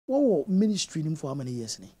what ministry for how many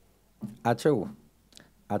years? Achapa.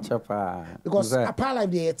 Because Apae life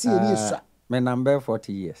there, it's my number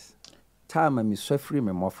 40 years. Time I miss free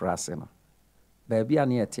me more frasino. Baby, I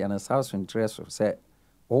near Tiana's house in Tresso said,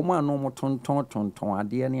 O man, no more ton,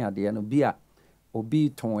 adea no beer, or be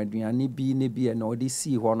ton, aduani be ne beer, no, de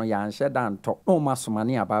see one yan shed and talk no mass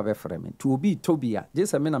money above a frame. To be Tobia,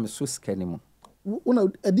 just a man I'm so scanning. Una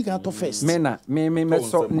edicato first. Mena, me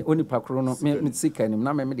so only pacrono, me sick and him,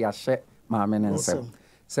 na me dia share, mamma and so.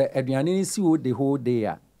 Say, aduani see what the whole day.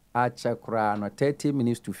 Acha kura no 30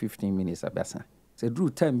 minutes to 15 minutes abesa. Say drew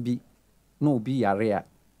 10 bi no bi yare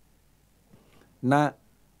na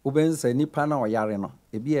obense nipa na oyare no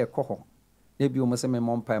e bi e koho e bi o mo se me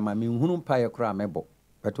mompa ma me hunu pa ye kura mebo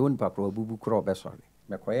but oni pa kura bubu kura obesore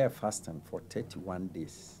me koye fasting for 31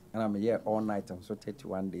 days and I'm here all night and so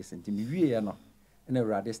 31 days until me wie no na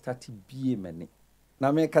Awurade start bie mani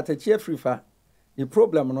na me Okatakyie frifa the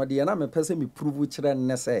problem no de na me pese me prove kire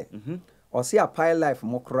ne say or see Apae life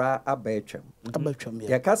mokra abetwam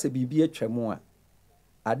ya kase bibi atwam a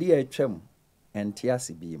ade atwam ente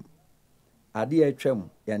ase biem ade atwam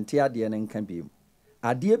ente ade ne nka biem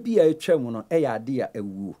ade bi atwam no e ya ade a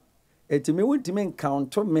awuo etime wontime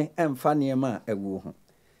encounter me emfa niema a awuo ho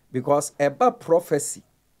because eba prophecy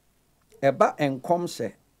eba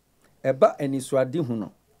enkomhye eba anisuade hu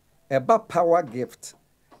no eba power gift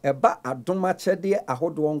eba adoma chede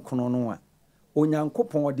ahodo nkono no a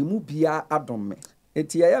Onyankopon de mu bia adom me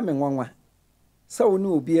enti ya me nwanwa sa oni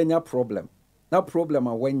obi anya problem na problem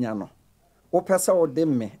a wanya no wo pesa wo de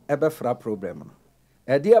me ebefra problem no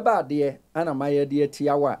ede ba de ana maye de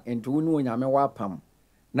atiawa enti woni onyame wa pam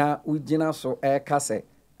na ugina so kase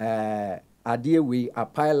ade we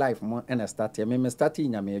Apae life mo na start me start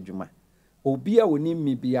nyame adwuma obi a woni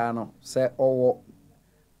mi bia no se owo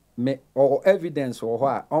me or evidence wo ho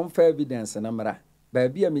a onfa evidence na mra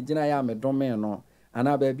baby a me gina ya me dome no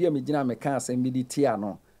ana baby a me gina me kan asem bi tia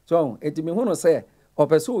no so eti me hunu say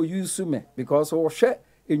opeso o use me because o hwe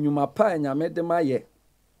enwuma pa nyame de maye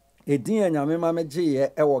edin nyame ma me gye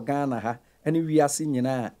e wo Ghana ha ene wiase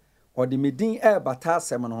nyina o de me din e bata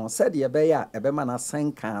asem no se de be ya e be ma na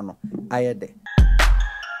senkan no ayede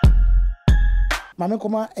mame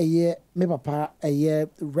koma eye me papa eye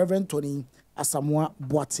Reverend Tony Asamoah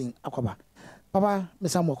Boateng akwaba papa me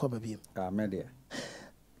Samuel akwaba bi media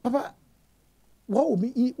papa what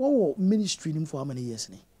ministry for how many years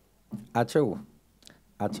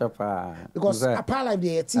Achapa because Apae life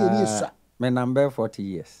there it's my number 40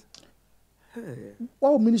 years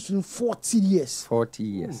what ministry 40 years 40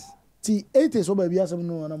 years T 80s so baby asem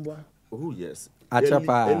no number oh yes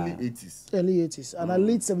Achapa early 80s and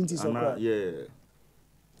late 70s yeah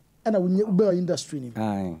and we be industry ni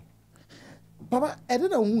aye papa I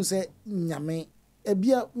don't know who say nyame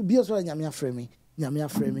bia so nyame afrɛ me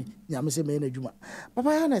nyame se me na adwuma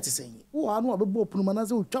papa ya na te sɛn wo anu abɛbɔ punu na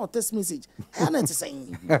se wo twa text message ya na te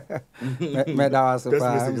sɛn me da was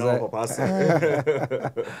papa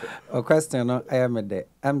o question no I am de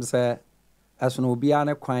am say aso obi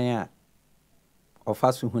an kwan a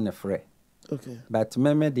ofa so hu ne frɛ okay but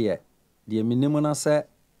me de minim na sɛ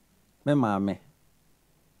me maame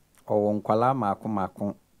o nkwala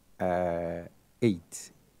maako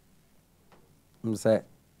 8 say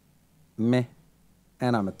me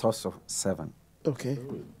and I'm a tosso 7 okay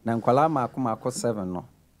na nkwala maako 7 no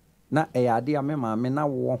na eyade a me maame na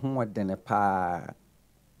wo ho odene pa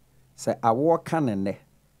say awo kanene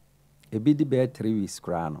ebi di be 3 weeks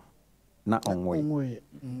kra no na onwe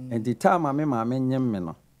and the time me maame nyem me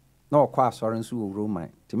no na okwa asore nso wo roman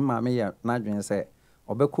ti me maame ye na dwen say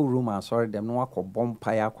obekọ roman asore dem no akọ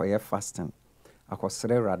bompa ya akọ ye fasting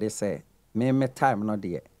akosere Awurade say me time no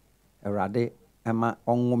de Awurade ema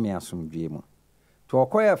onwo me asomdwe mu to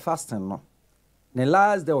okoye fasting no the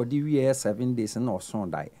last day odi we 7 days na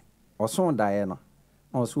oson dae no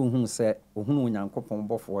na oso hu se ohunu Onyankopon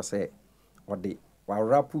bofo se odi wa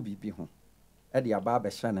rapu bibi ho e de aba be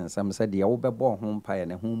hye ne nsam se de wo bebo ho mpa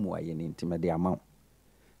ne ho mu aye ne ntime de ama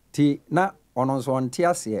ti na ono nso onte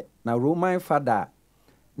ase na Roman father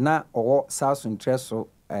na owo South Interest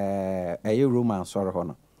eye Roman soro ho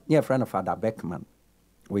no ye friend Father Beckman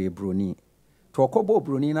we broni to okobo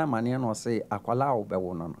broni na mane no se akwala wo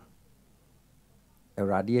bewo no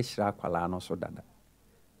Awurade ehira akwala no so dada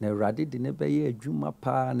na Awurade de ne beye adwuma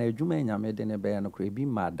pa na adwuma nyame de ne beye no kro ebi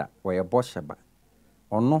mada wo ye bosheba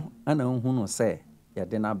ono ana hu no se ye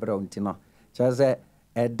de na bra unti no cheze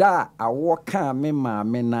eda awo ka me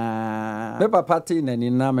maame na me papa ti na ni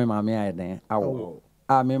na me maame ayeden awo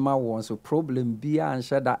a me ma wo so problem bia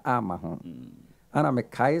anheda ama ho ana me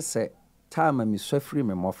kai se time me sofri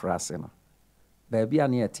me mofrase no baby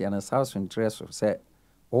ani etia na South Interest se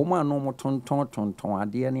Oma no mo ton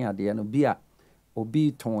ade ne ade no bia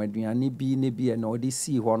obi ton aduane bi ne bia na odi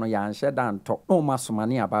si ho no ya nhye da nto no ma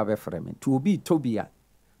somane aba be frɛ me to obi tobia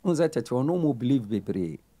unze tete no mo believe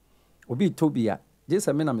bebre obi tobia je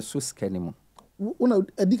se me na me so sika ni mu una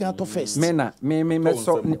edika to first me na me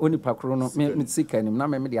so onipa kro no me sika ni mu na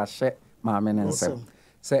me de ahye ma me ne nsem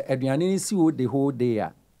se aduane ni si o the whole day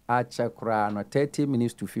a acha kra no 30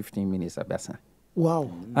 minutes to 15 minutes abesa.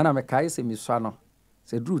 Wow. Ana me kai se mi so no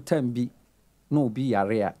se dru time bi no obi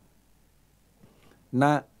yare a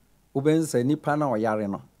na obense nipa na oyare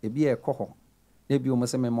no ebi e kɔ hɔ na bi o mo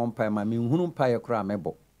se me mompa ma me hunu mpa ye kra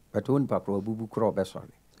mebo but oni pa kra bubu kra obesore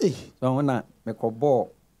so na me kɔ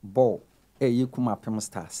ball yi kuma pem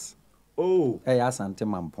stars ya asante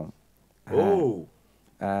mampon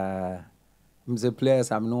mze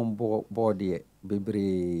players am no board ye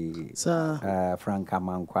bebre Franka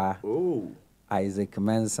Mankwa Isaac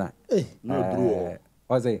Mensa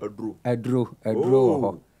Adro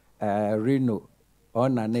Reno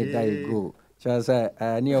ona ne dai go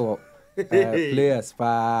chasa near players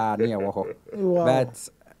pa near wo but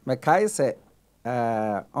me kai say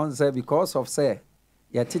on say because of say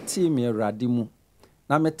ya titi me rade mu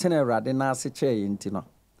na me tene rade na ase che yinti no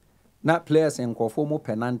na players enkofo mu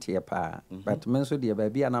penalty pa but men so de ba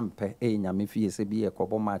bia na mpe nyame fie se bi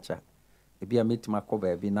ekobo matcha e bia metima ko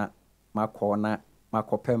ba bi na makọ na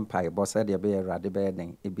makọpempa ibo se de be rade be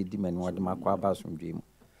den e bi di mani wode makọ abasundwe mu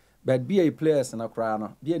but be a players na kra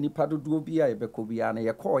no be nipa dodo bi a e be ko bi a na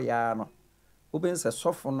ye call ya no oben se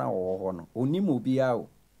sofo na wo ho no onim obi a o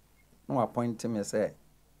no appoint me se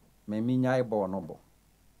me minya ibo no bo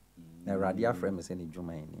na rade afre me se ni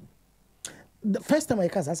dwuma ni. The first time I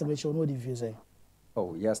cast as a show no the view say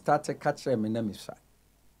oh yeah started catch me na me sha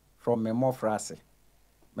from me more frase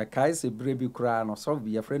me kai se brebi kra no so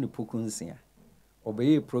be your friend pokunsia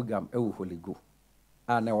obey program e wo holigo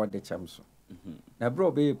a na wo de chamso na bro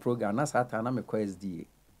obey program na sata na me kwa SDA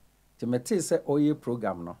ti me te se oye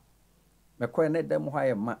program no me kwa ne dem ho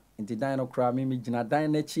aye ma nti dan no kra me gina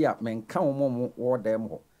dan na chi a me nka wo wo dem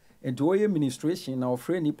ho nti oye administration na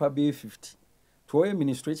ofre nipa be 50 to oye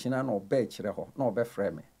administration na obe kire ho na obe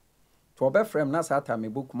frame me to obe frame na sata me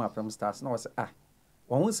book ma from stars na wo se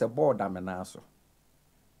won se board am na so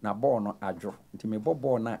na ball no adwo nti me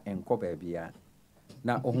ball na enko ba bia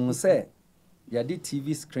na ohun se ya di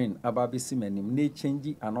TV screen aba be simanim na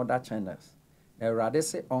change another channels erade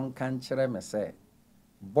se on kan kire me se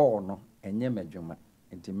ball no enye madwuma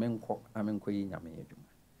nti menko amenko yi nyame adwuma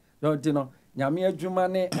no nti no nyame adwuma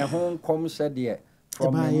ne ehon kom hye de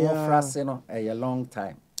from me more frase no a long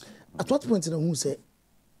time at what point na hu se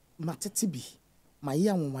matete bi maye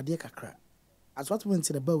anwomade kakra at what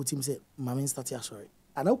point na ba team say mama start ya sorry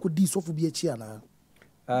ana ko di sofu bi achi ana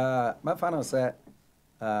my fan say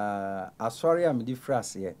asori am di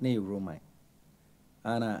frase na Roman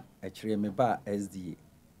ana akire me ba SDA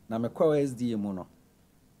na me kwa SDA mu no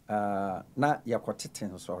na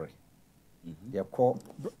yakotete sorry yakọ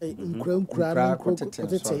nkra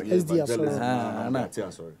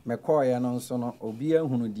SDA sorry me kwa ya no nso no obi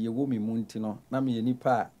ahunu de ewo me mu nti no na me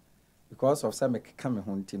nipa because of some keka me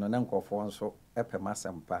ho nti no na nkofo nso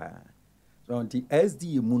epemasem so nti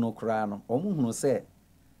SDA mu no kra no omuhunu se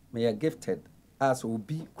me ya gifted as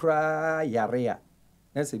obi kra yarea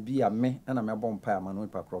na se bi me na me bompa ama no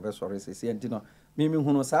pa professor se nti no me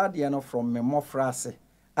hunu sa de no from me more frase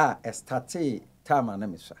starte time na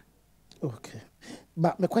me sha. Okay,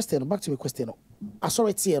 but my question, back to my question.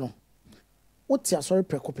 Authority, no. What's your sorry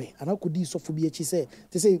precope? And how could this soft be say?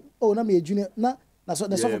 They say, oh, na me junior, na so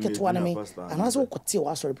the soft get one me. And also could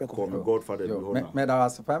tell sorry precope. Godfather, me da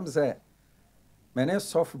was fam say. Many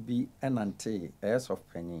soft be and ante, a soft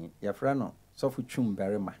penny, your friend no, soft chum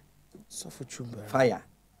berima. Soft chum fire.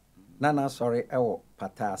 Nana sorry,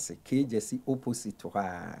 patasi, KJC opposite to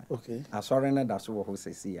her. Okay. I sorry, that's what who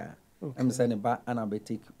says here. I'm sending back and I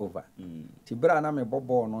take over. Tibra na me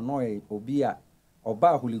bobo no obia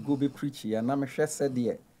oba huligo be preachy and na me hwe said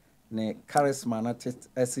there ne charisma na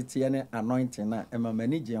city ne anointing na e ma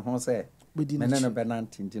manage ho say me na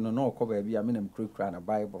benanti ntino no ko ba bia me na mkura na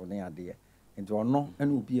Bible ne ade nti ono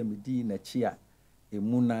ene obi amedi na chi a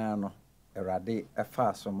emu na no erade e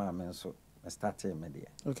fa so ma me nso me start me there.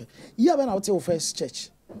 Okay, yeah, when I tell first church.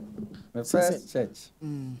 My first church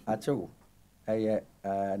acho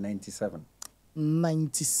 97.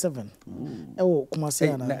 97. Oh, Kumasi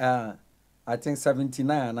I think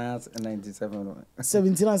 79 and 97.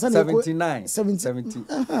 79. 79. 79.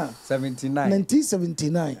 79.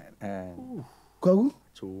 1979. Kwagu?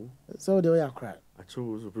 True. So they were cry.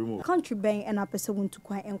 country bang and a person want to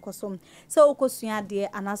quite encosom. So, Cosia dear,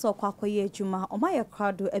 and as a quack juma, or my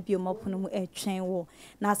crowd a biomopunum a chain war.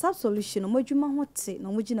 Now, sub solution, no juma what say, no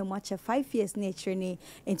mujina much 5 years nature ne,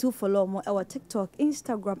 and 2 follow more our TikTok,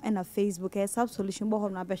 Instagram, and a Facebook, a sub solution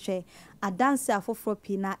bohom nabeshe, a dancer for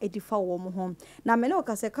pina, a defa warm home. Now,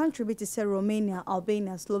 Menoka say country to Romania,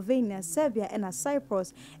 Albania, Slovenia, Serbia, and a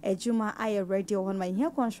Cyprus, a juma I radio on my here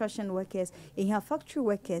construction workers, in her factory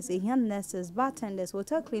workers, in her nurses, bartenders,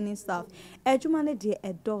 hotel cleaning staff, a juma de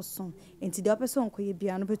a dozen. Into the person could be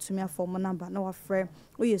an to me for my number, no afraid.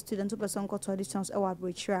 We student to person got auditions our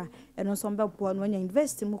bridge, and on some born when you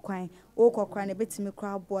invest in Mukwine, or crying a bit to me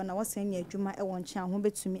crowd born. I was saying, yeah, juma a one chan, who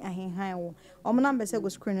bet to me a hen high. On my number said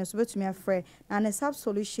was screen, so bet to me afraid, and a sub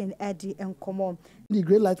solution, Eddie and common. The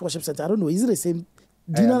Great Light Worship Center, I don't know, is it the same?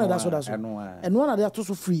 Dinner that's what and one of they are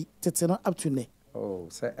also free to up to ne. Oh,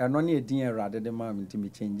 sir, and only a dinner rather than mammy to me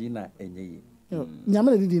changing that any.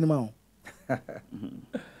 Yammer didn't know.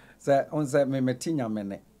 Sir, on that me metina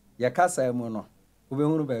mene. Yakasa mono,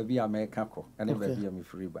 who be a mekako, and never be a me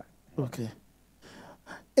free back. Okay.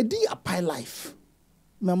 A dear Apae life.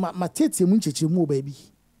 My tete munche mo baby.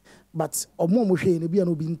 But or more moshe and be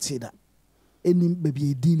no being said that. Any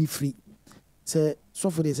baby a dini free. Say, so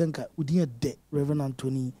for the Zenka, we didn't de Reverend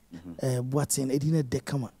Anthony Watson, a dinner de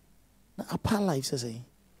come on. Apae life, says he.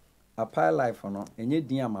 Apae life or no, and ye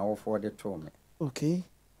dear my for the told me. Okay.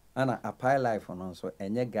 And Apae life or no, so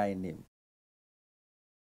and ye guy name.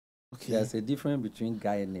 Okay. There's a difference between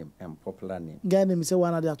guy name and popular name. Guy name is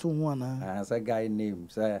one of the two one. As a guy name,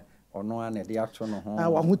 say, or no one at the actual home. I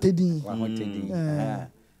want to do.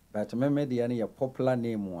 But remember the any popular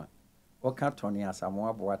name one. Okatakyie as a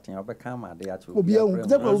more boating of a camera, they are to be a room.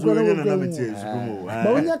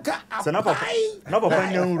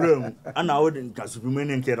 And I wouldn't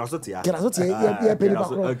Casumanian Kerosity.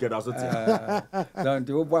 Don't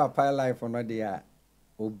do Apae life on the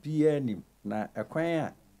Obi any na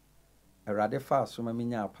acquire a rather fast so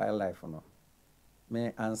mamina Apae life or no.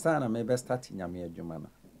 Me answer me best starting Yamia Jumana.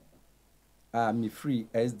 Ah, me free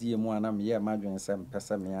SDM one, I'm here, imagine some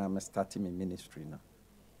person me, I'm starting my ministry now.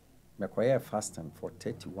 Me quiet fasting for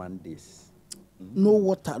 31 days. No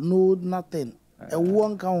water, no nothing. A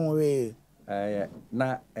one count away.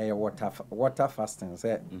 Na water fasting.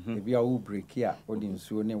 Say if you are break here, only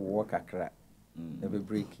so ne walk a crack. Never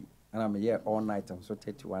break it. And I'm here all night and so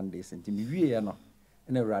 31 days. And me no.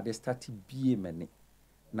 And I rather started be many.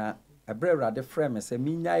 Na a bread rather frame say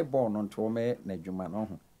me nyai born on to me na juma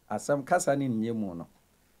no. As some casani nyemu no.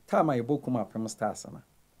 Tama yebokuma pem starsana.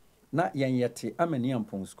 Na yan yeti amani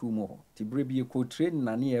ampon school mo ti brebi ko train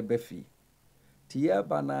na ne ebafi ti ya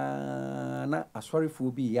bana na asorefo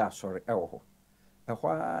bi ya asore ewo ho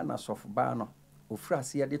ehwa na sofba no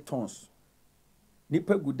ofrase ye de tons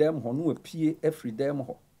nipa gudam ho no apie afridam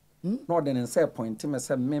ho na ode ne say point me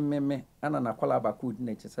say me ana na kwala ba ko di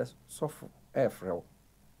na che say sofo efrew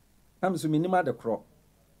am so minima de kro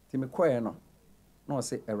ti me koye no no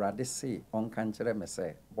say erade say on kan kire me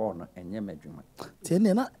say born enye madwuma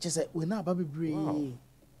tene na che say we na ba bebre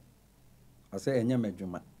I say enye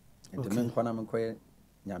madwuma enti me nkwana me koye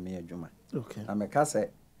nyame adwuma okay na me ka say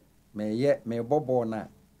me bobo na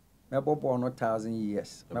me bobo no 1000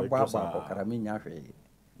 years me bo aba kokara me nya hwe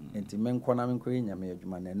enti me nkwana me koye nyame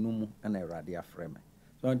adwuma na numu na erade afre me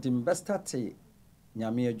so enti me best start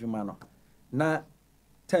nyame adwuma no na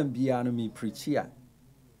tambia no me preach here.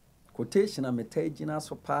 Quotation I'm taking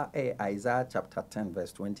so pa Isaiah chapter 10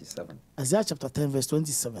 verse 27. Isaiah chapter 10 verse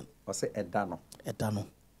 27. Or say edano.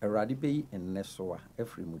 Eradi be in nesoa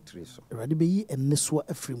every mutriso. Eradi be in nesoa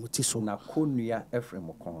every mutiso. Na konuya every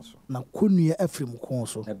mukonso. Na konuya every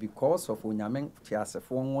mukonso. Na because of unyamen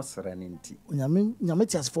tiasefo won sereninti. Nyame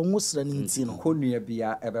tiasefo won sereninti no. Konuya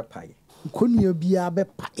bia ebepae. Konuya bia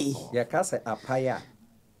bepae. Ya ka say apae a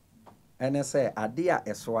ene say ade a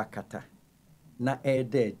eso akata. Na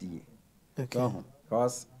ededi. Okay.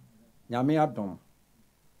 Because nyame adom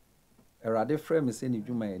erade frame me say ni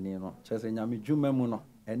dwuma eni no chese nyame dwuma mu no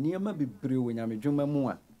eniema bebre wo nyame dwuma mu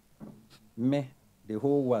a me the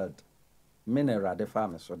whole world me na erade fa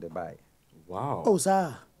me so de buy. Wow. Oh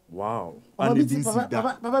sir. Wow.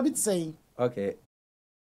 Papa bit saying. Okay.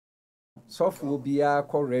 Software bia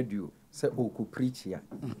call radio say o ku preach ya.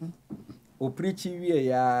 O preach wie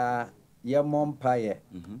ya mompaye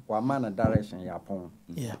wa man direction ya pon.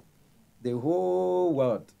 Yeah. The whole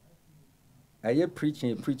world I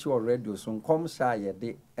preach or radio so come shy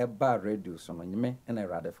de eba radio so no nyeme na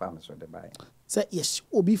rather farm so de buy. Say yes,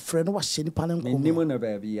 obi friend wa hye ni panen ko. Nimu na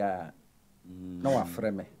ba bia na wa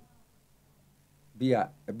frɛ me.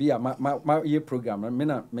 Bia ma ye program me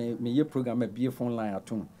na me ye program bia phone line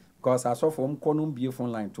atom. because I saw from Conum be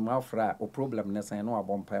phone line to my fra or problem ness and no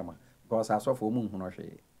abon pema because I saw for moon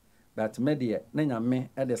honoshi. But media nenya me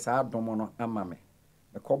at the sad domono amame.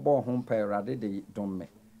 The cobble home pair rather de dom me.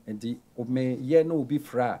 And the me ye no be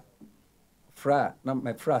fra na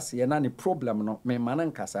me frasi ye na ni problem no me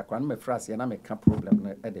manan kasa kwa me frasi ye na me ka problem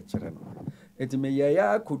no e de kire no. Enti me ye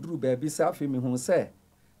ya koduru ba bi sa afi me hu se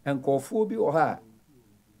enkofo bi o ha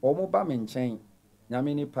omo ba me nchen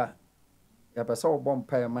nyame nipa ya pesa obom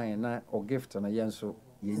pa man na o gift na yenso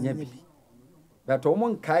ye nya bi but omo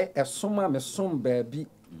nkai esoma me som ba bi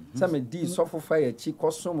se me di sofo fa ya chi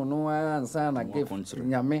kosom no ansa na gift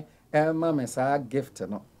nyame e ma me sa gift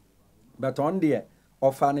no but on there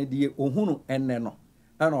ofane die ohunu enne no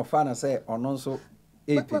ana ofane say ono nso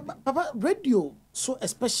papa radio so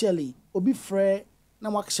especially obi frɛ na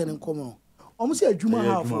waction nkom no omo say adwuma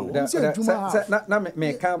half omo say adwuma half na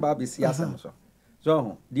me kan ba be si asem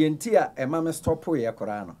so die ntia e ma me stop ye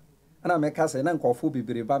kora no ana me ka say na nkofo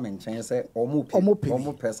bibire ba me nchen say omo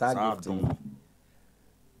pesa gift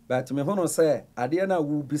but me hono say ade na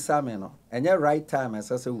wu bisa me no enye right time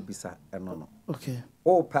ese wu bisa eno no okay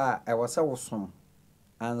o pa e wose wosom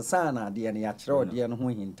ansa na ade ne ya kire ode no ho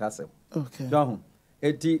hintasem okay so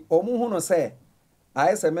eti omo hono say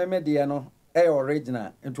ayese meme de no e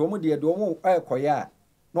original enti omo de omo ekoya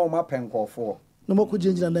na omo apenkofo no mo ko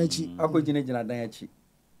jinjina dan chi akogina dan achi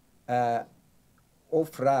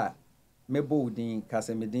ofra mebo din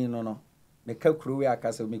kase medin no me ka kuruwe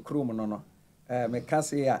akase me kurum no me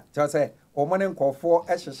kase ya to say omo ne nkofo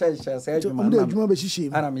ehyehyehye say adwuma be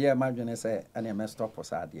hyehyem ana me ye madwene say ana me stop for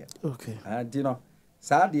saade okay di no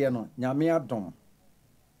saade no nyame adom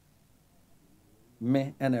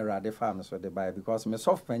me and a rade farm so the buy because me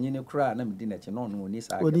soft panyin kura na me di na chi no no ni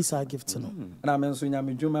sa gift no na me nso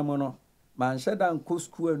nyame dwuma mu no man sheda nko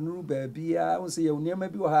school anuru ba bia won se ye niam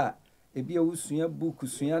bi wo ha e bia usua book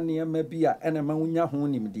usua niam bia ena ma unya ho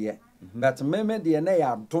nim de but me de na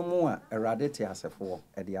ya dom a rade te asefo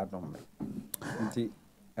e de adom me nti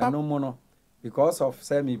eno mo no because of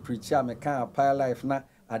say me preacher me kan Apae life na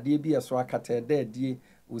ade bi eso akata de die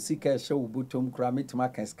usika hye ubutom kura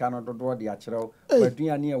metima kan ska no dodo de akyerew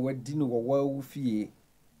waduane a wadi no wo wu fie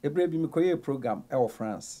ebre bi me koye program e wo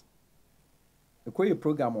France ekoye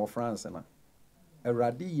program of France na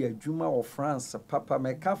erade ye adwuma of France papa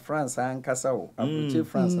meka France ankasa o abuche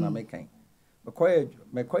France na mekan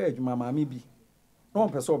mekoye adwuma maami bi no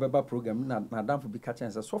pese obeba program na damfo bi ka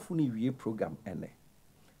chance sofo na wie program ene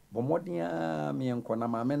bomoden a me enko na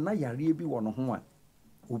maame na yare bi wo no ho a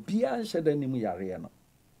obi a nheda nim yare no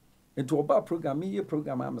enti oba program ye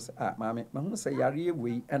program am se maame mahu se yare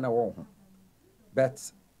wei ena wo ho but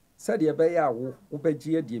said ye be ya wo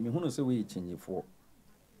obagie adie me hunu se we chinyefo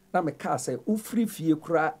na me ka se ufri fie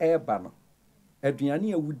kura eba no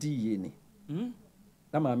aduane a wudi ye ni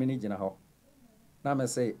na maame ni gina ho na me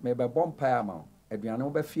se me be bompa ama aduane wo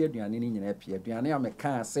be fie aduane ni nyina pie aduane a me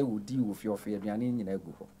ka se wudi wo fie ofie aduane nyina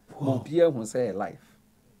gu ho mo bia hu se life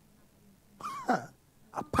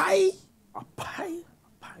Apae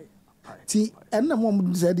ti enna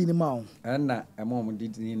mo say di ni ma o enna mo di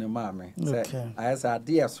ni ma me say ayesa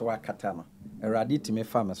ade so akata no erade timi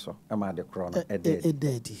fa me so e ma de kro no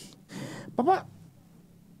ededi papa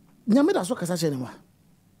nyame da so kasa che ne ma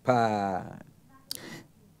pa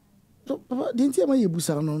so papa di ntia ma ye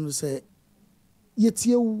busa no say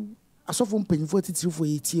yetie wu asofo mpanyimfo atitirifo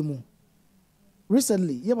yetie mu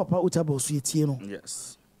recently ye papa utaba so yetie no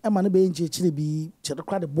yes ema ne be nje chire bi chere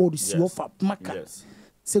kwa the board si ofa maka yes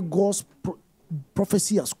say God's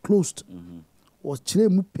prophecy has closed was chire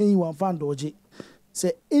mu pain one fan doje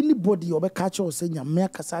say anybody obe catch us say nyame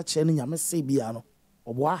akasa che ne nyame se bia no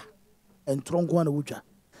oboa entrongo na wutwa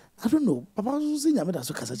I don't know papa so say nyame da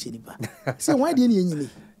so kasa che ni ba say why dey ne nyini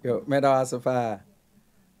yo me da asofa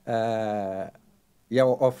ye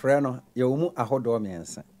ofre no ye mu ahodo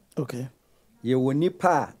miensa okay ye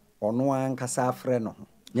wonipa ono ankasa afre no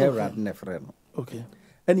ye rad ne frɛ no okay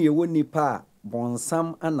ene ye wonipa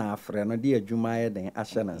bonsam ana afre no de adwuma ye den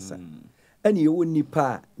ahye ne nsa ene ye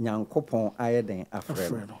wonipa nyankopɔn aye den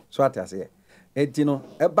afre no so atase enti no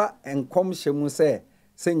eba enkom hyemu sɛ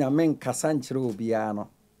nyame nkasa nkyere obia no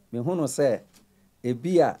me hu no sɛ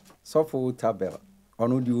ebia sofo tabel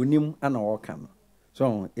ono de onim ana wɔka no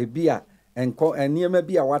so ebia enko eniema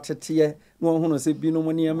bi a watete na hu no sɛ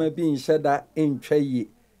binom niema bi nhyɛda entwa yi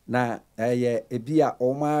na ebia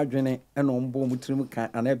oma adwene ena ombo mutirim kan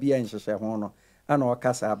ana bia nhyehyɛ ho no ana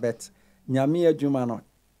okasa bet nyame adwuma no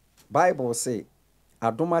Bible say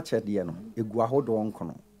adoma kyɛdeɛ no egu ahodo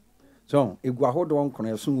nkono so egu ahodo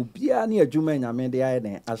nkono so bia na adwuma nyame de aye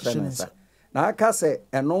den ahyɛ nsa na aka sɛ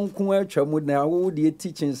eno nko atwa mu na wo de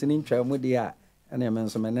teachings ni ntwa mu de a ɛna ɛmɛ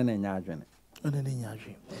nso mɛ ne ne nya adwene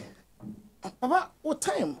papa what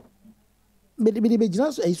time be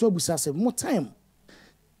gyina so ayiso abusa sɛ mo time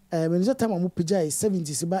when is time mo pija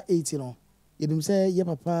 70s ba 80 no yedim sɛ ye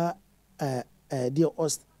papa the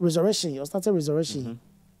resurrection or started resurrection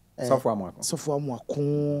sɔfo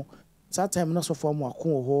amako that time na sɔfo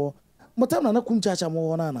amako ho mo time na kum chacha mo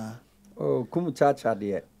ho na oh kum chacha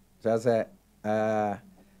de just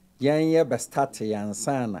yan ye be start yan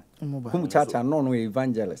sana kum chacha no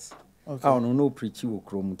evangelist no preach wo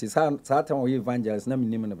krom ti sa time wo evangelist na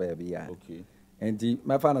minim na ba bia Okay. enti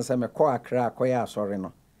mefa na say me kɔ akra akɔyɛ asɔre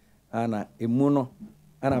no ana emu no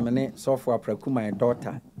ana me ne sɔfo apraku my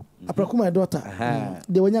daughter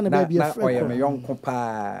de wonya na ba bia na oyɛ me yɔnko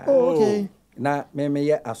pa okay na me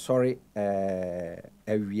yɛ asɔre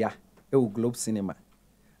awia e Globe Cinema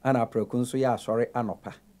ana apraku nso yɛ asɔre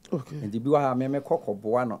anopa okay enti bi wa me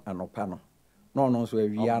kɔkɔboa no anopa no no no nso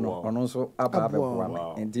awia no ɔno nso aba bɛboa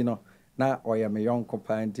me enti no na oyɛ me yɔnko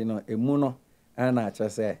pa enti no emu no ana akyɛ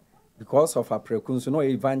sɛ because of apraku nso no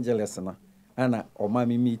evangelist no ana ɔma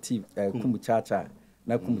me meet kum chacha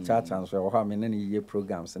na kum chacha nso ɛwɔ hɔ a me ne yɛ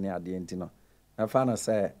programs ne ade enti no na fa na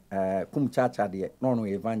sɛ kum chacha de no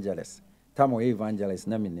evangelist tamo evangelist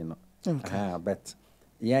na me ni no but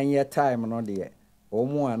yan yɛ time no de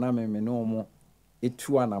omo ana me no omo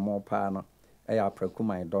etu ana mo pa no ɛyɛ apraku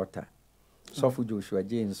my daughter Sofu Joshua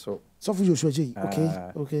Jane so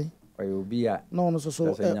okay obi a no so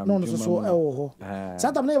ɛwɔ hɔ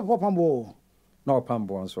satam na papa pambo na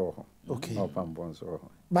pambo nso hɔ okay na pambo nso hɔ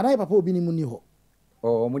bana papa obi ni mu ni hɔ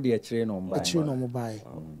oh mo de akyire no mba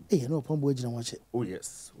no pambo agina wache Oh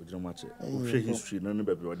yes, we don't match it. We share history no no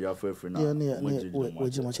baby odi afọ now. We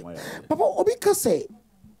wache papa obi ka say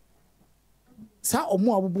sa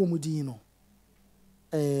omo abobo mu din no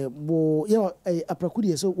bo ya apraku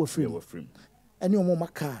de so wo free ani omo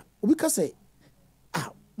maka obi ka say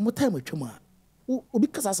mo time atwam a obi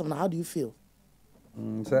ka say na how do you feel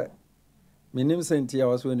sɛ minim senti a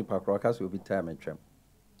waso ni pakro ka so obi time atwam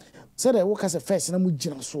sɛ de wo ka say first na mo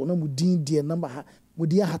gina so na mo din de number ha mo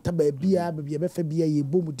dia hata ba bia be fa bia ye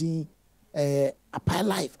bo mo din Apae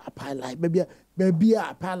life bia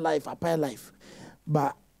Apae life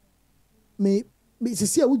ba me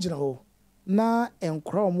sisi a wo gina ho na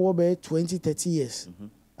enkra omo be 20-30 years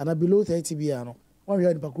and below 30 bia no one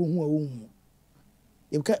we nipa kro hu a wo hu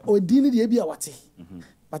e ka odin de bia wate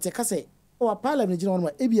but e ka say o Apae life ni gina no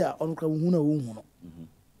e bia on kra hu na wo hu no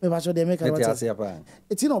me ba so de me ka wate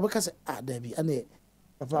eti na obi ka say da bi ane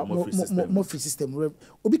papa mo free system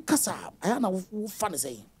obi kasa aya na wo fa ne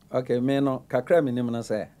say okay me no kakra me nim na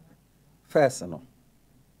say first no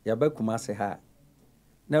ya ba kuma se ha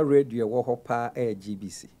na radio wo ho pa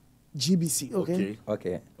GBC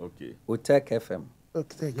okay Otek FM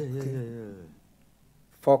okay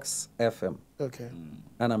Fox FM okay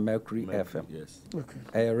and Mercury FM Yes.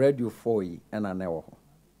 okay radio 4 yi and na wo ho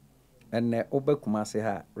and oba kuma se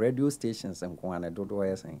ha radio stations and ko ana dodo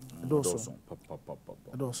yesen doso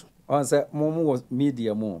on say mo was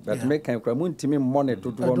media mo but make kan kra mo ntimi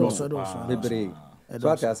monitor dodo no bebre so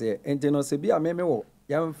ata say enti no se bia me wo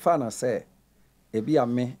yam fa na say ebia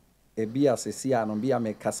me ebia sesia no bia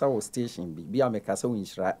me kasa wo station bia me kasa wo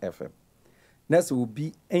Nhyira FM na so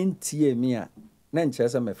obi entie me a na nkyɛ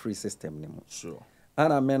sɛ me free system ni mo Sure.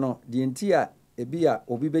 ana me no de entia ebia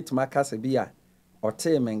obi betima kasa bia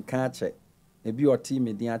ɔte me nka akyɛ ebi ɔte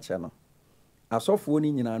me din akyɛ no asɔfoɔ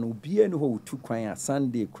ni nyina no obi ani hɔ otu kwan a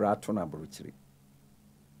Sunday kura to na brochire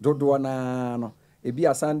dodo na no ebi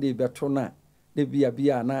a Sunday beto na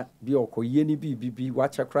bia na bi ɔkɔyɛ ni bi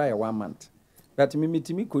wakyɛ kra ya 1 month but me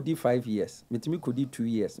mitimi kodi 5 years mitimi kodi 2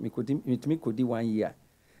 years mitimi kodi 1 year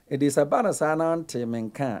it is about a sana ante me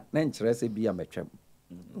nka na nkyerɛ sɛ bia metwam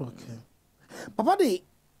okay papa de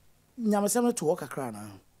nyamesem to work akra na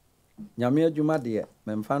nyame adwuma de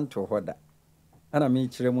memfa nto hɔ da ana me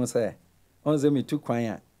kyerɛ mu sɛ onze mitu kwan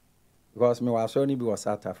a because me was only be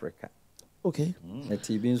South Africa okay na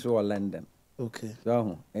TV nso wɔ London okay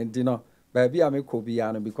so enti no baabi a me kɔ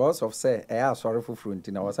bia no because of say ɛyɛ asɔre foforo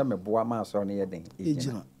nti na wɔ sɛ meboa ma asɔre no yɛ den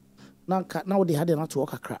ejina na wo de hade na to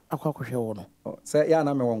work akra akɔhwɛ wo no sɛ ya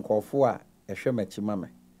na me wɔ nkɔfo a ɛhwɛ machi ma me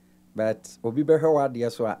but obi bɛhwɛ wɔ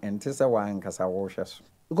adeɛ so a ɛnte sɛ wɔ ankasa wo hwɛ so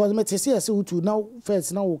because me tese ase utu na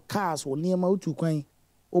first na wo cars wo niema utu kwan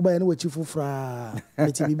wo ba na wachi fofra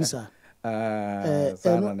meti bibisa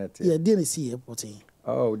yeah dey na see airport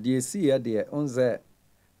oh dey see ya dey onze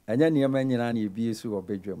anya niema nyina na ebi esu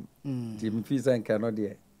obedwam ti mfi sɛ nka no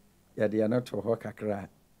dey ya dey na to ho kakra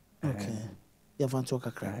okay ya fanto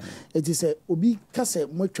kakra it is a obi kase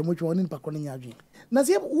motwa woni mpako nya adwen na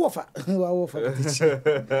se wofa wofa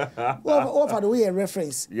the way a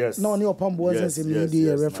reference no ne opambo was say me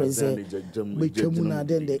the reference betwemu na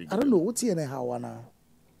den I don't know what here na how na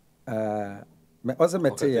me also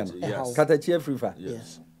mete Okatakyie frifa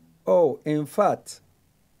yes oh in fact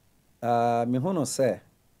me hono say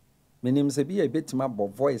menim se bia betima bo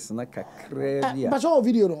voice na kakra bia but all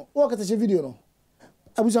video no Okatakyie video no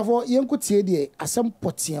abusafo yenko tie de asem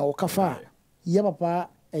potia o kafa ye papa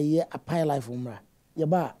eye Apae life umra ye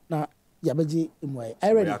ba na ya beji imwe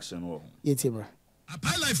I ready reaction wo ye timra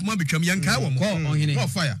Apae life mo betwam yanka wo call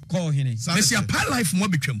fire Messi Apae life mo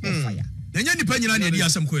betwam fire Nanya nipa nyina na edi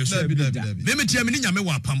asem koyeso me metia me ni nyame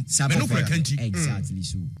wa apam me no kura kanti exactly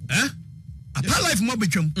so Apae life mo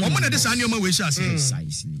betwam wo mo na de sa ne o ma we hia ase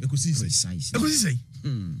ekosi sei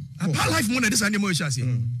Apae life mo na de sa ne o ma we hia ase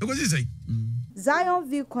ekosi sei Zion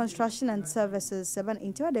View Construction and Services 7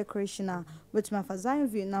 interior decoration with my Zion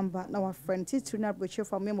View number now our friend Titrina Butcher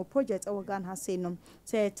from Memo project our Gan has say no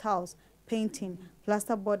say tiles painting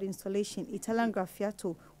plasterboard installation Italian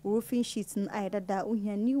graffiato roofing sheets and either that we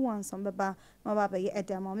hear new ones on baba my baba ye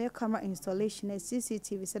my camera installation and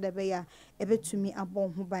CCTV said a ebe to me a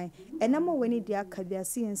bomb who buy and I'm when it dear cabia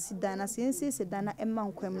CNC dana CNC dana and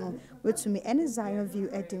mount criminal with to me any Zion View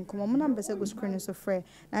edim come on number go screen so free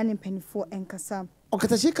 9 penny 4 and kasa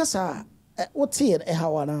Okatakyie kasa what here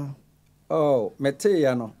hawana oh mete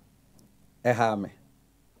ya no ha me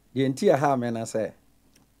ye nti ha me na say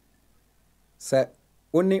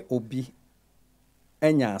oni obi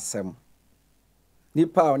enya asem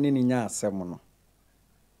nipa oni ni nya asem no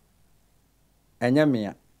enya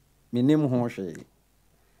mea minim ho hwe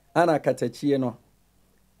ana Okatakyie no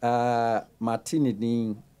Martin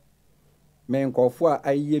din me nkofo a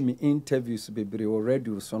aye mi interviews bebre o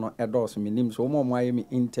radio so no edos minim so mo aye mi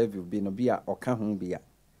interview bi no bia oka ho bia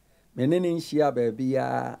menene nhia ba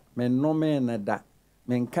bia me no me na da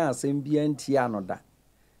me nka asem bia ntia no da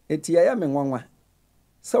etia ya me nwanwa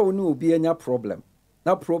sa woni obi anya problem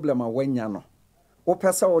na problem a wanya no wo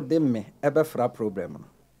pesa wo de me ebe fra problem no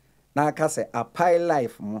na aka se Apae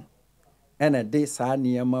life mo ene de sa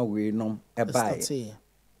niema we nom ebae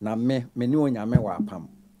na me ni onyame wa apam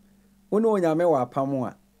woni onyame wa apam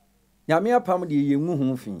a nyame apam de yenwu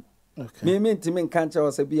hu fi me ntimi nka nche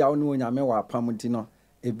wo se bia woni onyame wa apam ti no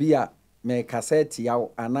ebia me cassette ya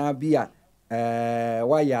ana bia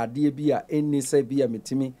wa ya ade bia eni se bia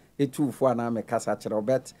metimi etufo ana me kasa kire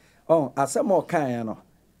obet on asemo kan no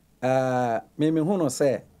me hu no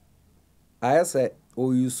say I say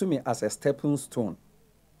o use me as a stepping stone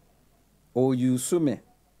o use me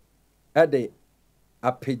ade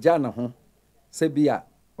apagya na ho se bia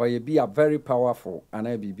or ye be very powerful and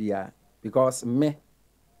I be because me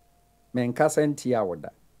nkasa ntia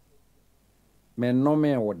woda me no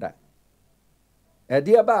me woda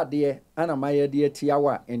ade ba ade ana maye de tia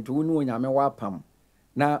wa ento wonu onyame wa pam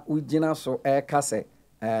na ugina so kase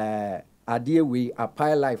ade we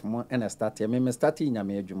Apae life mo and start me start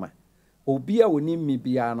nyame adwuma obi a woni mi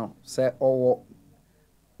bia no se owo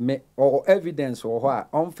me or evidence wo ho a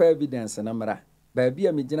unfair evidence na mra ba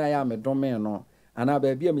bia me gina ya me dome no ana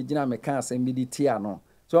ba bia me gina me ka asem bi tia no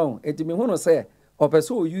so eti me hu no se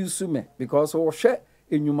opese o use me because wo hwe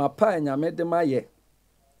enwuma pa nyame de maye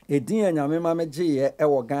edin nyame ma me gye e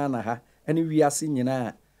wo Ghana ha ene wiase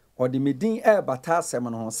nyina odi medin e bata asem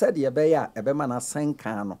no se de be ya ebe ma na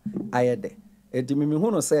senka no ayede edi me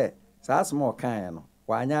hu no se sa asem o kan no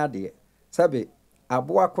wanya de sabe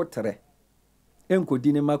aboa kotere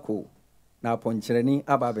enkodi ne mako na ponkyereni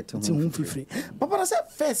aba bete hu fifiri papa na say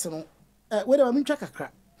first no we dey me twa kakra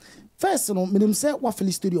first no minim say wa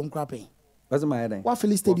Philly stadium crapping what's my head wa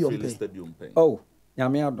Philly stadium pay oh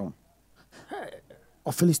nyame adom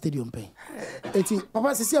of Philly stadium pay eti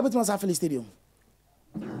papa say abetima sa Philly stadium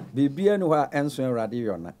bibia no ha enso enrade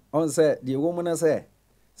yona on say the woman na say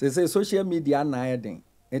social media na eden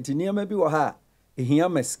eti niam bi wo ha ehia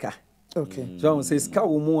meska okay so on say ska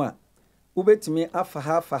wo mu a ubetimi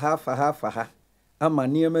afa ama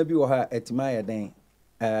niam bi wo ha etima eden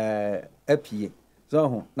apie so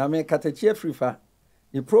ho na me Okatakyie frifa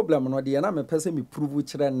the problem no de na me pese me prove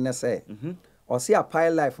kire ne say o se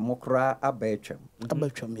Apae life mo kra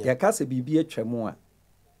abaetwam ya ka se bibi atwam a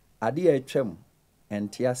ade atwam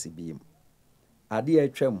enti ase biem ade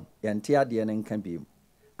atwam enti ade ne nka biem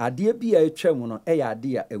ade bi atwam no e ya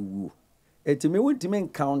ade a awuo etime wontime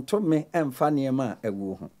encounter me emfa niema a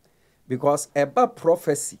awuo ho because eba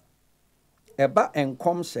prophecy eba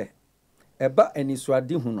enkomhye eba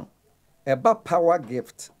anisuade hu no eba power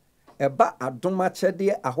gift eba adoma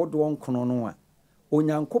chede ahodo nkono no a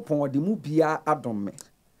onyankopon de mu bia adom me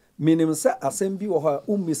Minim say asem bi wo ho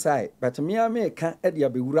ummisai but me ka e de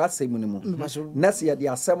abewura asem no mu na se de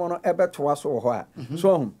asem no ebetoa so wo ho a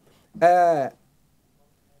so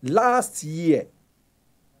last year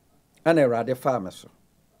ana rade farm so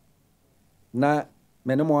na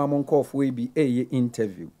menemo amonkofo e bi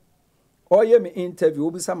interview oye me interview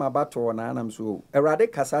obi sama bato na anam so rade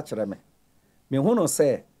kasa kire me hu no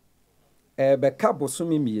say beka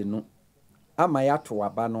bosumi mienu ama ya to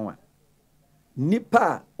aba no a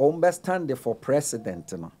nipa on stand for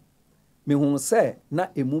president no me hu say na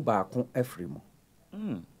emu ba ko afrimu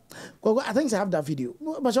I think I have that video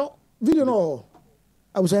but video no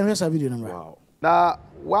I was saying that video no wow na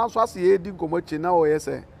once was ye di komochi na o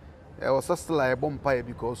yese e was still a bompa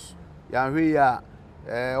because ya hwe ya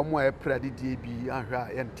omo e predi die bi ahwa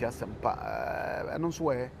ye ntia sempa eno so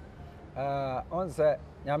we on say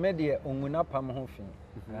nyame de onguna pam ho fi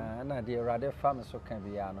na de rade fam so kan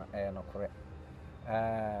bia no no kore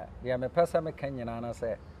de me pesa me kan nyina na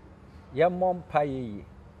say ye mompa ye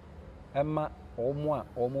ema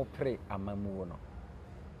omo pre amamu no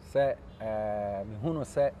say me hunu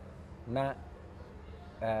say na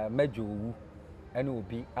majowu ene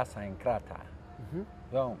obi asan krata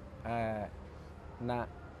yon na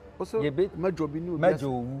yebe majobi ni obi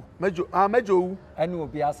majowu ene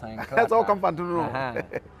obi asan krata that's all come from no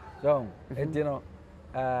yon edino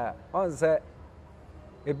on say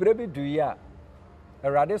ebrebi duya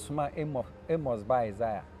erade suma emos by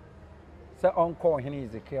Isaiah say onko hene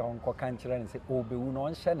Ezekiel onko kanchira ne say obewu no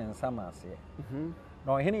onhye ne nsama ase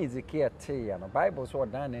no hene Ezekiel te ya no Bible so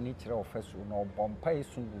dan na ni kire ofasu no bompa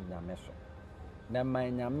esungu nyame so na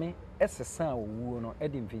manyame esesa owu no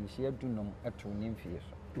edi mfinhie adunum eto ne mfie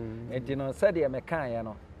so edi no said e meka ya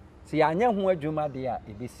no si anya ho adwuma de a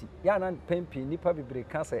ebesi ya na pempi nipa bibre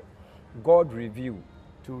ka say God review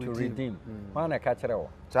to redeem wana ka kire wo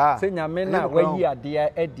se nyame na wayi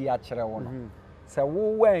ade edi a kire wo no se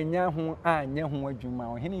wo wanya ho anya ho adwuma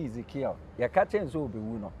o hene Ezekiel ya ka chenzo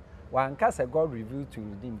obewu no wanka say God review to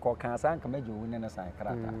redeem ko kan san ka majo wu ne na san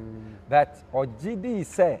krata that ogidi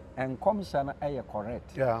say enkomsha na aye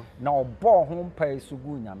correct na obo ho mpa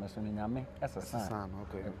esugu nyame so ne nyame esesa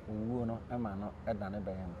okay wu no ema no edane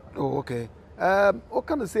behem oh okay o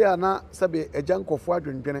kan say ana sabe ejankofo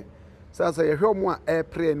adwendwene sasa ye hwe mo a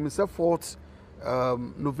pray ni say 4th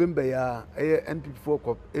November ya NP4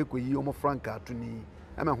 ko ekoyi omo franka atuni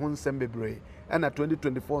ama ho nsem bebre na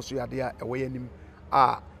 2024 so yade a ewe yanim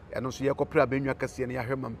and also you copra benua kase na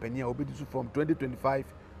yahwe mampani a obedi su from 2025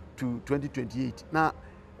 to 2028 na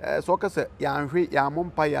so kase ya anhwe ya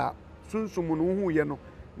mompa ya sunsum no hu ye no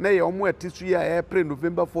na ye omo atisu ya April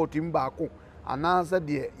November 14 baako anansa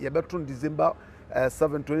de ye beto December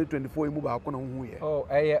 7 2024 emu baako na hu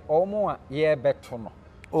ye omo a ye beto no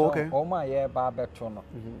okay omo a ye ba beto no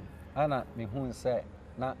ana me hu se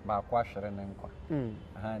na baako ahwere ne nkwa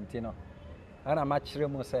ntino ana ma kire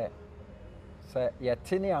mu se ya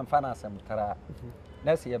tini amfa na semtara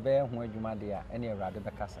na se ye be ho adwuma de a ene awrade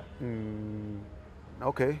bekasa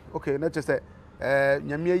okay na che se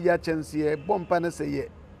nyame ya chense bompa na se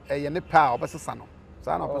ye ne pa obesesa no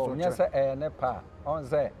sa na obeso nya se ne pa on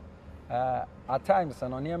say at times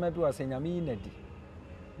no ne ma bi wa se nyame inadi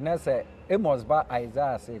na se emos ba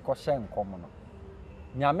Isaiah se ko hye nkom no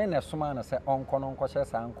nyame na soma na se onko no nko hye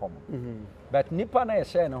sa nkom but nipa na ye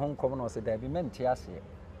hye ne ho nkom no se da bi menti ase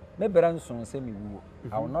me branson se mi wuo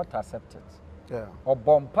I will not accept it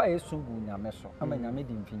obompa esungu nyame so ama nyame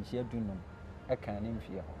di mfinhie adunum e kan ne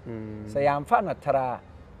mfie ho se ya mfa na tra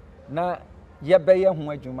na ye beye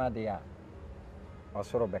ho adwuma de a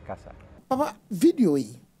osoro bekasa papa video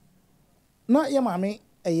yi na ye mame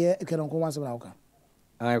eye ekweronko wasem na uka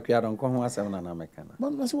ekweronko ho wasem na meka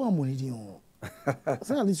na ba se wa monidi ho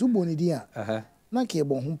sa ali su bonidi a na ke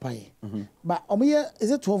bon ho pae ba omoye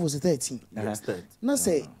is it 12 or 13 na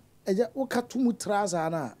say eja wokatumu traza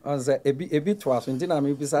na onze ebi to aso ntina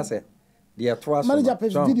me bisa se de to aso manager pe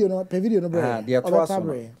video no bro de to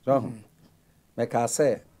aso so me ka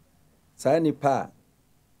se sa nipa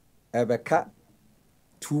ebeka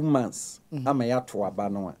 2 months ama ya to aba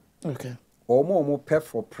no a okay omo pe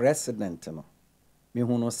for president no me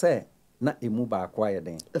hu no se na emu ba akwa ye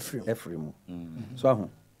den efrimu so ahu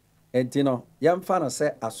entino yamfa no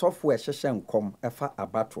se asofo ehhehye nkom efa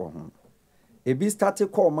abato ho ebi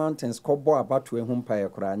start call mountains ko bo abato ehum pa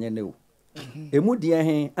ekora anye ne o emu de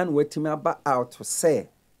hen an watimi aba out say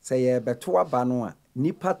ye beto aba no a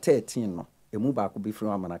nipa 13 no emu ba ko bi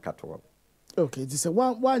firi amana kato okay this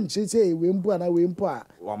one say we mpo na we mpo a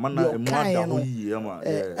wa mana emu ada ho yi ama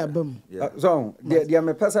abam so de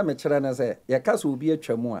me pesa me kire na say ye kasa obi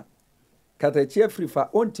atwamu a Okatakyie free fa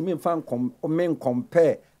ontimi mfa men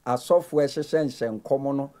compare asofo ehhehye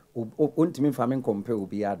nkom no ontimi fa me compare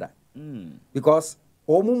obi ada because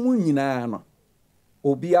omumu nyina no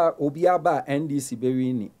obi aba NDC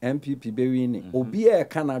bewini MPP bewini obi e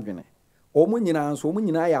kana dwene omu nyina nso omu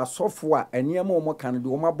nyina ya asofo a enema omu kan de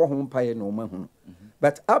omu abɔ ho mpaye na omu hu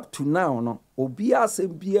but up to now no obi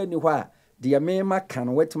asem bia ni hɔ a de mema kan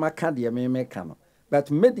wetima ka de mema kan but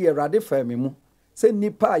me de rade fa me mu se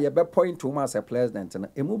nipa ye be point to as a president na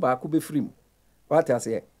emu ba ko be free mu what I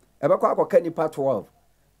say e be kwa akɔka nipa 12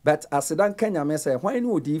 but asedan kanya me say hwan ni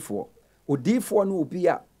odifo no obi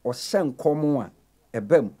a ɔhyɛ nkɔm a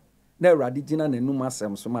ebam na awurade gina nanum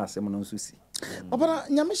asɛm so ma asɛm no nso si Papa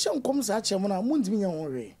nyame hyɛ nkɔm saa kyɛ mo na mo ntimi nya ho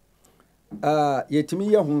hwe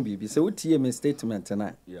yetimi ye ho bibi sɛ wotie me statement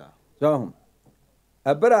na so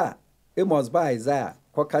abra Amos ba Isaiah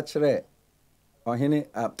kɔka kyerɛ ɔhene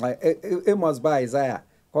Amos ba Isaiah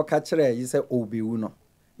kɔka kyerɛ yi sɛ obewu no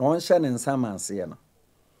na ɔnhyɛ ne nsa manse no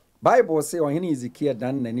Bible sɛ ɔhene Ezekiel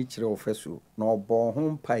dan n'ani kyerɛ ofasuo na ɔbɔ ho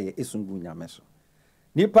mpae esungu nyame so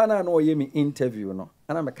nipa na ɔyɛ me interview no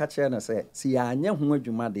ana me ka kyerɛ no sɛ si anya ho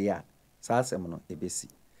adwuma de a saa asɛm no ebesi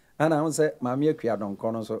ana ho sɛ maame akua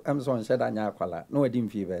donkɔ no so so ɔnhyɛ da nya akwala na wadi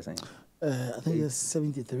mfie bɛsɛn I think it's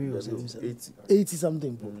 73 or something. 80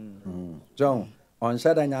 something. John, on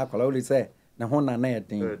shada nya akwala oli say na ho na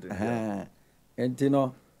edin. Enti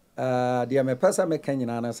no dia me pesa me kan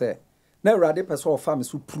nyina na say na awurade pesa o fa me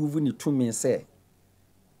so prove ni to me say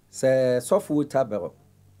sofo tabel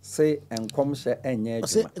say enkom hye enye adwuma.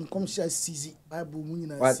 Say enkom hye sizi Bible mu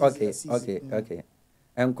nyina sizi. Okay.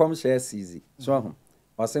 Enkom hye sizi. So ho.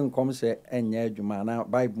 O say enkom hye enye adwuma na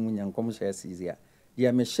Bible mu nya enkom hye sizi a.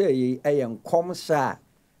 Dia me share ye enkom hye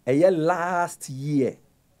a last year.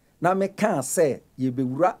 Na me kan say ye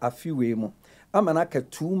bewura afiwe mu. Amana ka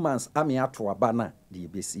 2 months ame ato aba na de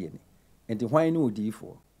besie ni. Enti hwan ni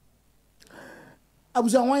odifo?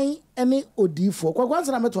 Abuja hwan ene odifo.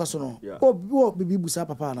 Kwakwansa na meto aso no. O bibi busa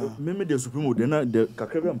papa na. Me de supreme de na de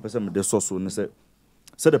kakra bi ampese me de soso ne se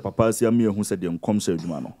de papa si ame ehu se de nkom hye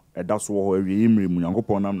adwuma no. E da so ho awie imre mu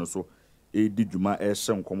Nyankopɔn nam no so e di dwuma e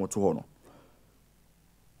hye nkom to ho no.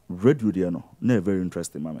 Radio there no na very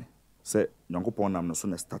interesting mama. Say Nyankopɔn nam no so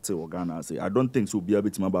na started Ghana say I don't think so be able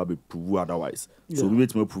to prove otherwise. So we wait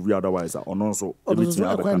to prove otherwise ono so but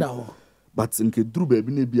nke duru ba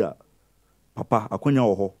bi na bia papa akonya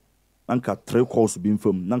wo ho anka 3 calls bi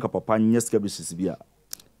mfam nanka papa nyes ka bi sisi bia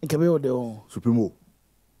nke be ode o supremo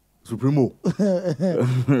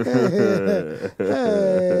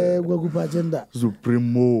gwagupa agenda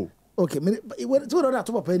supremo. Okay, me to do that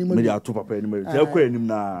to papa anymore. Me ya to papa anymore. Je kwa anim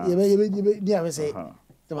na. Ye ni ave say.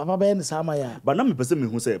 The papa be na sama ya. But na me pese me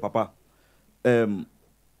hu say papa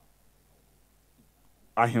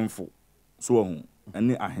ahemfo so hu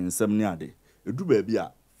ene ahensem ne ade. Edu ba bi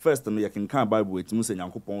a first no ye kenkan Bible etimu say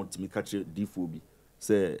Nyankopɔn timi ka kire difo bi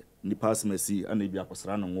say nipa asmasi ana bi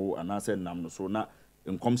akosra no wo ana say nam no so na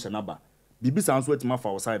enkom hye na ba. Bibi san so etima fa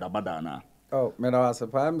wo side abada na. Oh, me na was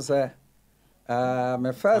pam say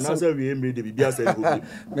my first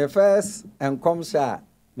my first and come sha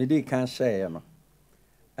me di kan share no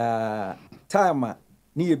time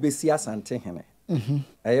ni ye besi asante hene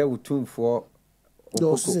aye utumfo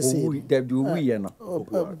owu ye no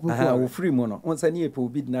wo free mu no onsa ni e pe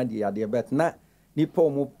obi na de ade bet na ni pa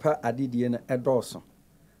mu pa adedie no edoso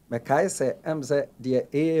me kai se se de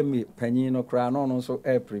am panyin no kra no so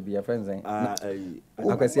april bi afenzen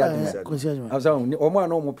akwasi adem amsa ni omo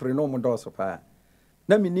ano mo pre no mo doso pa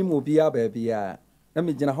na minim obi aba bia na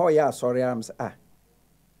me gina ho ya asori am se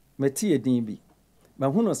meti edin bi ma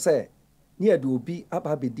hunu se ni ade obi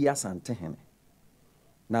aba bedi asante hene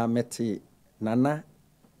na meti nana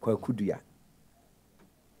kwakudua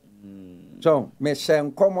so me hye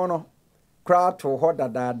nkomo no kra to ho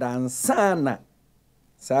dada dansana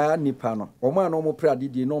sa nipa no omo ano mo pra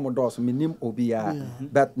didi no mo dos minim obi ya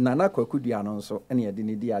but nana kwakudua no so ene ye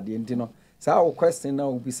de di ade enti no sa o question na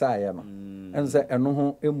obi sa ye no ense eno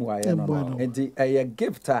ho emu aye no enti eye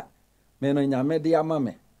gifta me no nyame de ama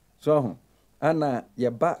me so ho ana ye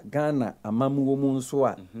ba Ghana amamu wo mu nso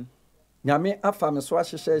a nyame afa me so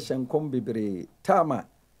ahyehye nkom bebre tama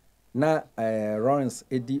na runs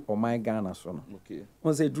edi oman Ghana so no okay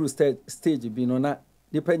on say drew stage bi no na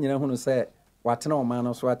dipa nyina hu no say watena oman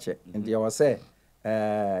no so ache ndi ye say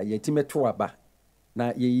yetime to aba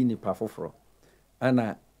na yeyi nipa foforo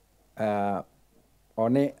ana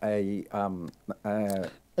one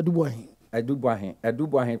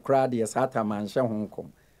aduboahin crowd yes hata man hye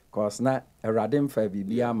honkom cause na erade mfa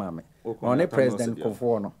bibia amame one president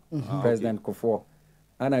kofo no president kofo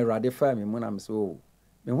ana erade fa me munam so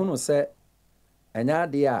me hunu se enya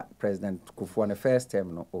de a president kofo ne first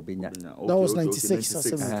term no obenya that was 96 or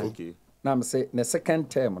 7 okay na me say the second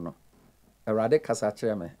term no Erade kasa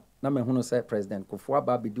kyerɛ me na me hunu sɛ President Kufuor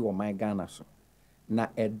aba bedi wɔ man Ghana so na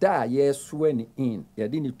ɛda a yɛsua ni in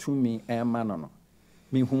yɛde ne tumi ɛma no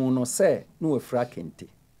me hunu no sɛ no afira kente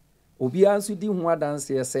obi anso di ho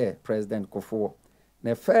adanseɛ sɛ President Kufuor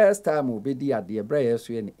na first time obedi adeɛ bra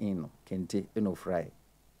yɛsua ni in no kente no fry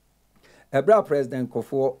ɛbra President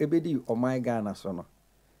Kufuor ebedi ɔman Ghana so no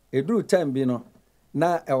eduru time bi no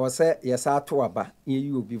na ɛwɔ sɛ yɛsa ato aba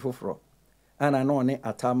yɛyi obi foforo ana no ne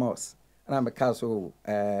Atamos ana meka so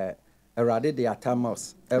Erade de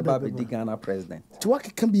Atamos eba bedi Ghana president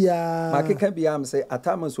Tuwake bia am say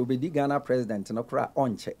Atamos obedi Ghana president no kra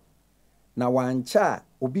onche na wancha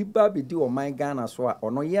obi ba bedi o man Ghana so a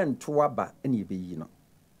ono ye nto aba na ebeyi no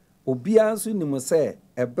obi anso nim say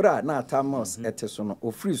ebra na Atamos eteso no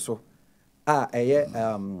ofri so a eye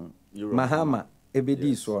Mahama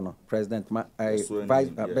ebedi so no president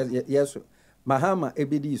vice yes Mahama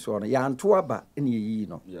ebedi so no ya nto aba na eyi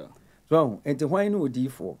no so enti hwan no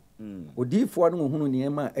odifo odifo no hunu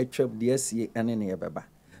niema atwam de asie ene ne beba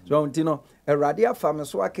so enti no Erade afam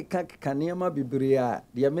so akeka niema bibire a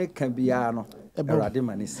de meka bia no Erade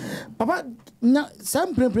manisi papa nya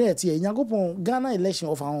sam prepare etie nyagopon Ghana election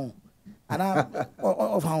of our ana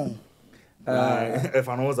of our if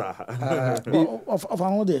I know that of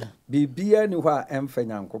our there bibia ni hwa emfa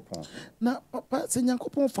nyankopon na papa se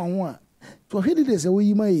nyankopon fa ho a to hwede de se wo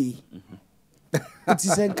yima yi ti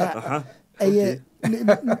senka eye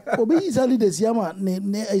obi isa leaders yama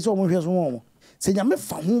ne iso mo hwe so mo se nyame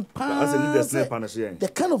fa ho pa as a leaders na punish the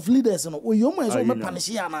kind of leaders no o yomo iso me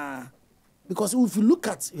punish na because if you look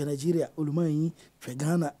at Nigeria oluman hwe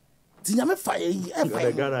Ghana ti nyame fa yi e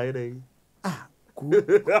fa Ghana ide ah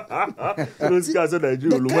those guys in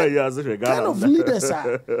Nigeria oluman ya so hwe Ghana kind of leaders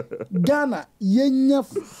Ghana yenya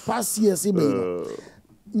pass years e be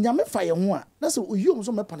nyame fa ye ho a na se o yomo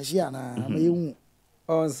so me punish na me hu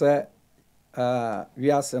on say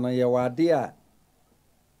we are saying ye wade a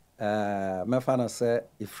mefa na say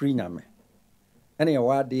ifri nyame ene ye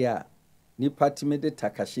wade a ni patime de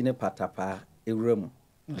takashi ne patapa ewram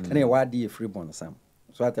ene ye wade ifri bonsam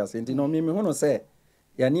so at as enti no me hu no say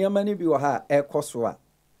ya niama ni bi wo ha ekoso a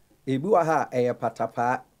ebi wo ha eye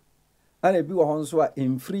patapa ana ebi wo ho nso a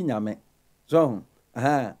emfri nyame so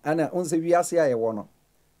ana onse wi ase a ye wo no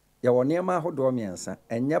ye wo niama hodo miensa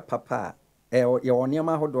enye papa ye wo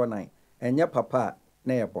niama hodo nan enye papa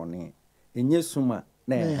na ye bone enye suma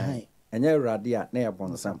na ye han enye Erade a na ye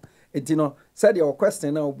bonsam enti no said your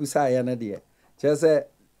question na obusa ye na de che say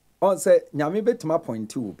on say nyame betima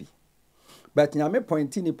point obi but nyame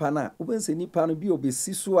point nipa na obense nipa no bi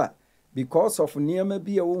obesi so a because of niema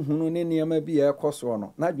bi a wo hunu ne niema bi a ekoso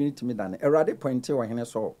no na dwene timi dane Erade point wo hene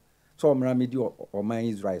so mra medi o man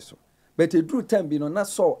Israel so but edru time bi no na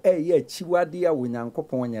so ye achiwade a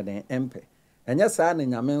wonyankopon nya den empe enye saa ne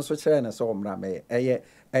nyame nso kyerɛ ne so mra me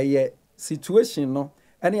eye situation no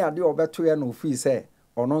ene ade obeto ye no ofi se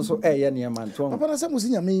ono nso ye ne manto papa na se musi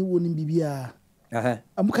nyame woni bibia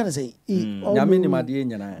amuka na say nyame ni made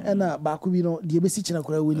nyina na ba ko bi no de besi kyina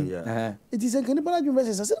kora woni it is enka ni bana dwum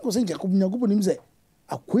verse se ko se nyakubu nim se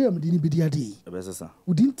akoya mde ni bedi ade ebesesa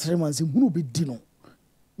udin 3 months hunu bedi no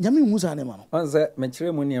nyame hu sa ne ma no onse me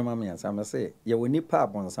kyerɛ mu niema me yansa me se ye woni pa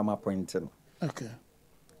abonsam appoint no okay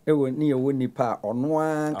ewo ni ye woni pa ono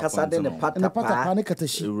an kasa de ne patapa ne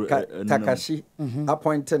katashi takashi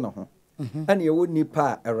appoint no ho ani ye woni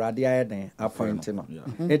pa Erade ayeden appoint no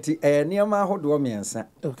enti niema hodo miensa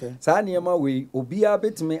okay saa niema we obia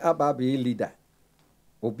betime aba be leader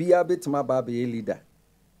obia betime aba be leader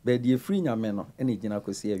be die free nyame no ene gina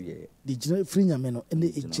kosi awie di gina free nyame no ene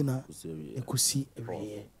egina ekosi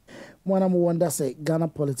awie mwana mo wonder say Ghana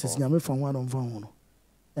politics nyame fa ho no mfa ho no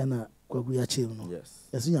ena kwagu ya chill no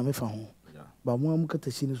yes nyame fa ho ba mo am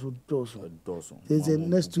katashi ni so doso say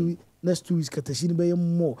next 2 weeks katashi ni be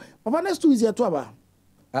more papa next 2 weeks ya to aba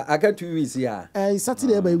aka 2 weeks ya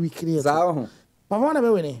Saturday by week ni za ho papa na be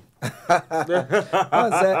we ni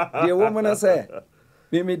say the woman say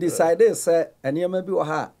me decide say eniema bi wo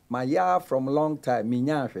ha ma ya from long time me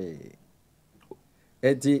nya hwe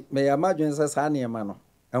eti me ya madwen say sa niema no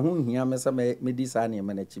ehun hia me say me di sa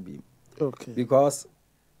niema na chibi okay because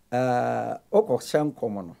oko shan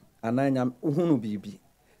komo no ananya hunu bibi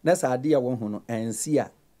na sa ade a wo hunu ansi a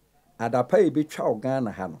adapa e betwa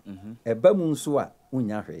Ghana ha no eba mu nso a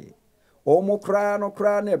unya hwe o mo kra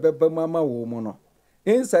na ebeba mama wo mu no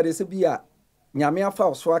inside se bi a nyame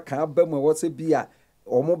afa so aka aba mu wo se bi a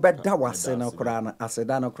o mo beda wase na kra na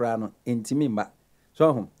aseda na kra no intimi mba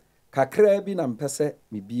so ho kakra bi na mpese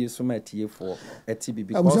me bie so ma tie for eti bi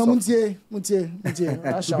because of muntie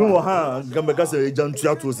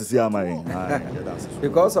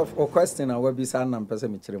because of a question we be san na mpese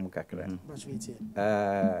me kire mu kakra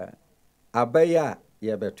abaya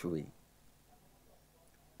ye betui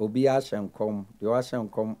obi a hyenkom de wa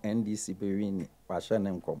hyenkom NDC bewini wa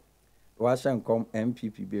hyenkom wa hyenkom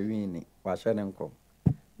MPP bewini wa hyenkom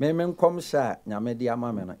me menkom sha nyame de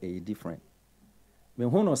ama me no e different me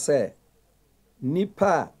hu no say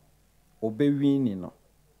nipa obewini no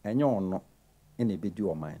enye ono ene bedi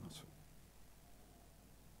o man so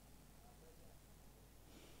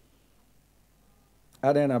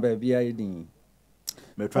adena ba bia idin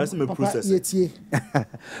me try to process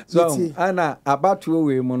so ana abatu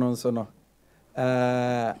we mu no so no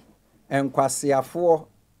enkwasiafo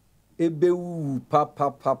ebewu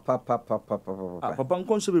papa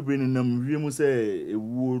nkonso bebre ni nam wiemu say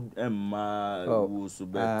ewu emma ewu so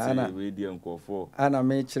beti we di enkofo ana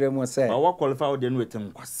me kire mu say ba wa qualify de no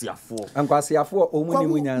wetem nkwasiafo omu ni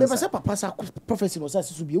mu nyansa me pese papa sa prophecy no sa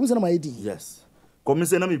sisu bi mu se na ma yedi yes come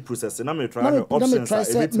say na me process na me try options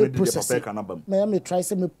a bit me the papa kanabam me try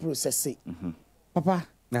say me process papa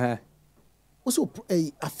also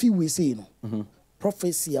a few we say no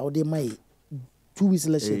prophecy how they my 2 weeks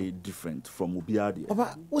election different from Obiade.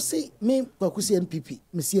 Papa, we say me kwakusi NPP,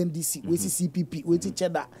 me CNDC, we see CPP, we see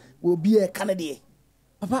Cheddar, we be a Canadian.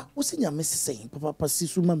 Papa, we say ya me say, Papa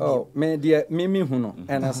pasisu mama. Oh, me dear, me hu no,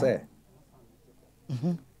 and I say.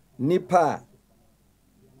 Nipa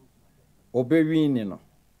obewini no.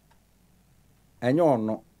 Enyo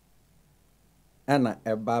no. Ana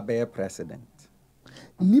eba be president.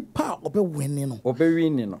 Nipa obewini no.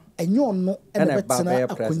 Obewini no. Enyo no ena betina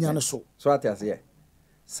akonya no so. So atiase ye.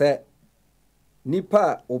 Se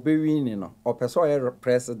nipa obewini no opeso ye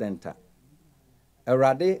president a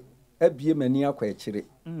Awurade abie mani akwa akire.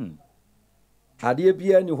 Ade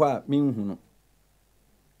bia ni ho a menhu no.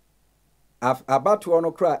 Abato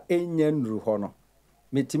no kra enya nru ho no.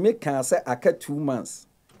 Metime kan se aka 2 months.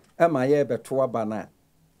 Ema ye beto aba na.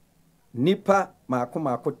 Nipa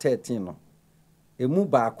mako 13 no. Emu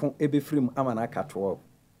baako ebefrim ama na aka 12.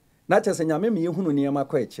 Na chese nyame me yehunu ne yema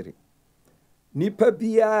kwa akire. Nipa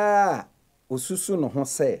bia osusu no ho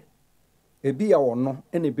se ebi ya wono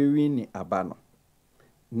ene bewini aba no.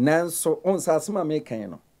 Nanso onsasema me kan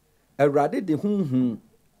no. Awurade de hunhun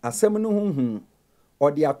asem no hunhun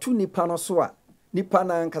ode atu nipa no so a nipa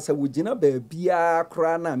na nkasa wugina ba bia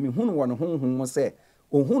kra na me hunu wono hunhun mo se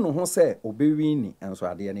ohunu ho se obewini enso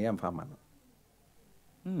ade ne yemfa ma no.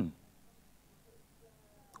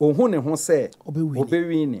 Ohune ho se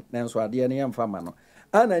obewini nanso ade ne yemfa ma no.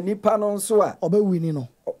 Ana nipa no nso a obewini no.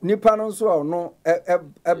 Nipa no nso a no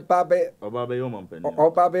obabe yo mampeni.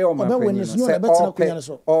 Obabe yo mampeni. Se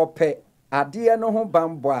ope ade no ho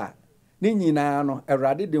bambo a ni nyina no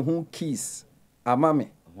Awurade de ho keys amame.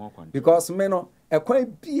 Because me no ekwan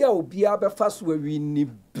bia obia be fa so awi ni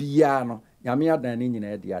bia no nyame adan ni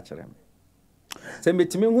nyina de a kire me. Se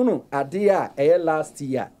metimi hunu ade a last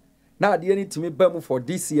year na ade ni timi bam for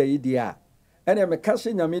this year yi a ene me ka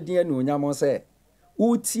hye nyame de anu onyam se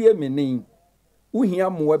utie me nin uhia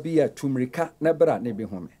moa bi ya tumrika na bra ne bi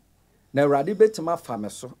home na Awurade betima fa me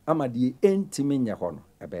so amade entimi nye ho no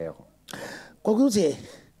ebe ye ho kokutie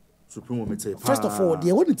supreme mete first of all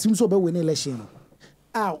the one team so be win election no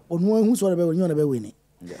onu hu so be win be win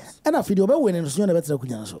yes and afidi obe win so be tra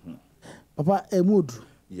kunya so papa emudu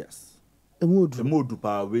yes emudu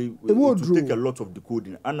pa we to take a lot of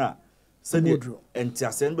decoding ana said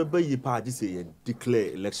entiasen be yi pa ji say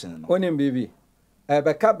declare election no onim bibi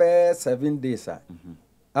beka be 7 days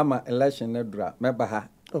ama election na dura meba ha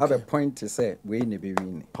have a point to say we ne be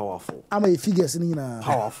win powerful ama e figures ni na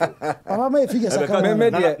powerful papa ma e figures aka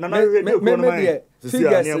me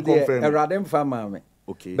figures de Awurade mfa ma me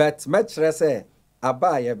okay but me kire say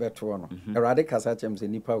aba ye beto no Awurade kasa chem say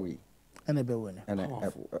nipa we ene be win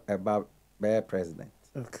eba be president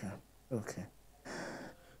okay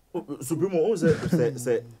supreme o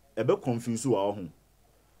say ebe confuse wa ho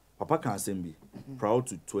papa can say be proud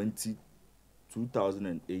to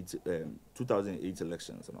 2008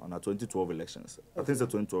 elections and 2012 elections. I think it's the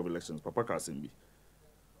 2012 elections. Papa Kasimbi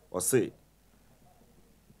or say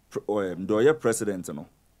do your president no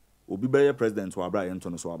obi be your president wa bra yento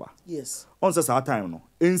no so aba. Yes. On say that time no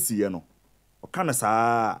NC no o kana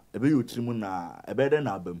sa ebe yotirimu na ebe de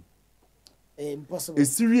na abam. Impossible. E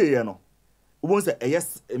serious no. Won say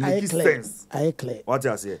yes make sense. I clear. What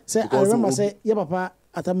you say? Say I remember say your papa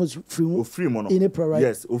atamos free mono. In April, right?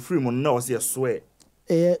 Yes, o free mono na o say swear.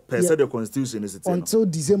 Per se the constitution is it until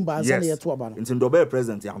December and yes. year to aba. Until the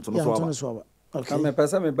president ya anto no so aba. Okay. Me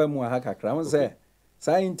pesa me ba mu ha kakra won say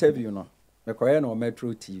Say interview no. Mekoye no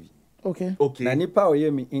Metro TV. Okay. Na nipa oye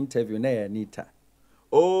me interview na Anita.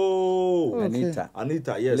 Oh, Anita.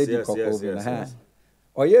 Anita, yes.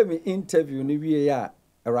 Oye me interview ni wie ya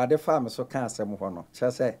Awurade fa me so ka asem ho no. Che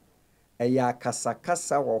se eya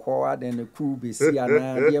kasa wo ho ade ne ku besi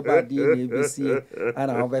ana de ba de ne besi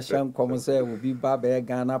ana ho be hyan kom se obi ba be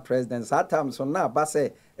Ghana president satam so na ba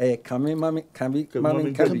se kame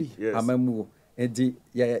amamu edi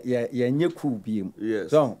ye nye ku bi mu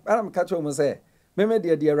so ana me ka cho mo se me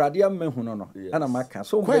de Awurade am hu no ana maka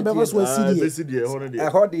so be be so asidi e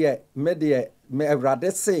ho de me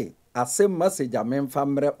Awurade se asem message amemfa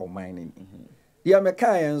mre oman ni dia me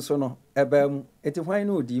ka yen so no ebam eti hwan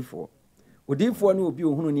na odifo na obi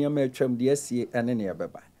ohunu ne ma atwam de asie ene ne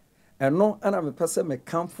ebeba eno ana me pese me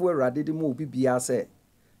kamfo Awurade de mo obi bia se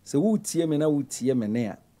wutie me na wutie me ne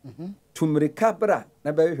a tumrika bra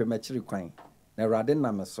na be hwehwe makiri kwan na Awurade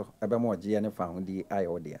na me so ebem oje ne fa ho di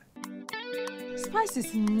ayo de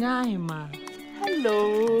spices naima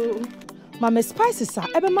hello mama spices are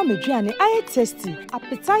ebe mama duane aye tasty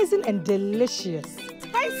appetizing and delicious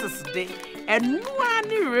spices dey and no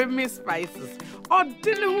any Remy spices or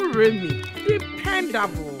didn't Remy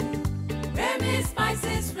dependable. Remy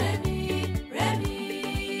spices, Remy.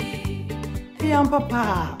 Hey,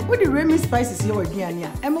 papa, what the Remy spices you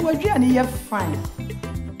again? I'm a fine.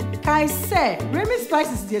 Kai say Remy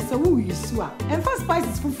spices there so who you swa and for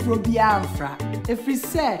spices for Biafra. If we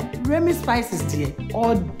say Remy spices there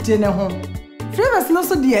or dinner home. Flavors no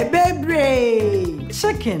so there baby.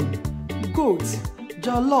 Chicken, goat,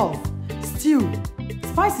 jollof, stew.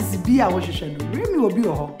 Spices be our shushan. Remy will be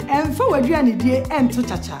ho. And for what you need dear and to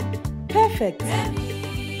chacha. Perfect.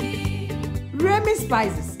 Remy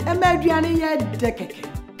spices. And Madriani ye dekeke.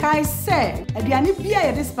 Kai say, Adriani be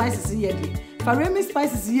a spices ye de. For Remy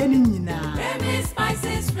spices ye nina. Remy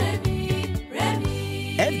spices,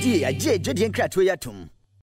 Remy. FDA, a J. Jodian Cratway atom.